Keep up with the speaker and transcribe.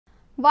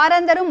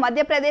వారందరూ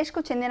మధ్యప్రదేశ్కు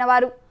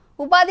చెందినవారు.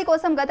 ఉపాధి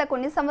కోసం గత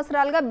కొన్ని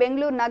సంవత్సరాలుగా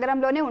బెంగళూరు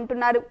నగరంలోనే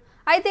ఉంటున్నారు.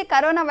 అయితే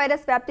కరోనా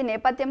వైరస్ వ్యాప్తి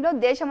నేపథ్యంలో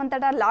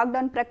దేశమంతటా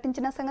లాక్డౌన్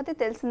ప్రకటించిన సంగతి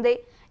తెలిసిందే.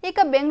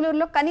 ఇక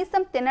బెంగళూరులో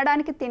కనీసం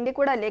తినడానికి తిండి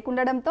కూడా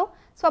లేకుండడంతో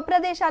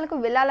స్వప్రదేశాలకు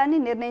వెళ్లాలని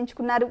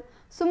నిర్ణయించుకున్నారు.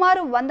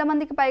 సుమారు 100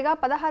 మందికి పైగా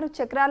 16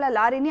 చక్రాల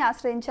లారీని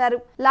ఆశ్రయించారు.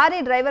 లారీ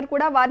డ్రైవర్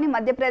కూడా వారిని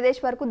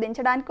మధ్యప్రదేశ్ వరకు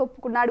దించడానికి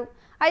ఒప్పుకున్నాడు.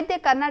 అయితే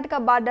కర్ణాటక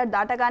బార్డర్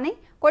దాటగానే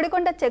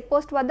కొడికొండ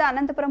చెక్పోస్ట్ వద్ద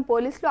అనంతపురం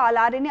పోలీసులు ఆ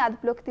లారీని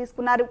అదుపులోకి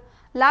తీసుకున్నారు.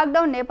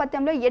 లాక్డౌన్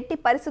నేపథ్యంలో ఎట్టి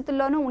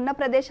పరిస్థితుల్లోనూ ఉన్న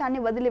ప్రదేశాన్ని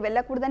వదిలి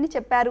వెళ్లకూడదని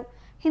చెప్పారు.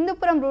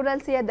 హిందూపురం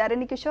రూరల్ సీఐ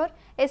ధరణి కిషోర్,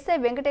 ఎస్ఐ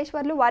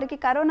వెంకటేశ్వర్లు వారికి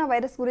కరోనా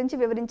వైరస్ గురించి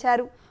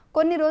వివరించారు.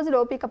 కొన్ని రోజులు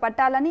ఓపిక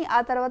పట్టాలని, ఆ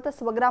తర్వాత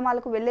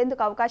స్వగ్రామాలకు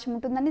వెళ్లేందుకు అవకాశం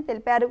ఉంటుందని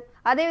తెలిపారు.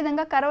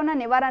 అదేవిధంగా కరోనా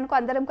నివారణకు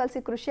అందరం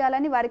కలిసి కృషి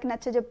చేయాలని వారికి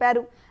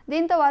నచ్చజెప్పారు.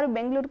 దీంతో వారు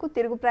బెంగళూరుకు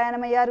తిరుగు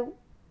ప్రయాణమయ్యారు.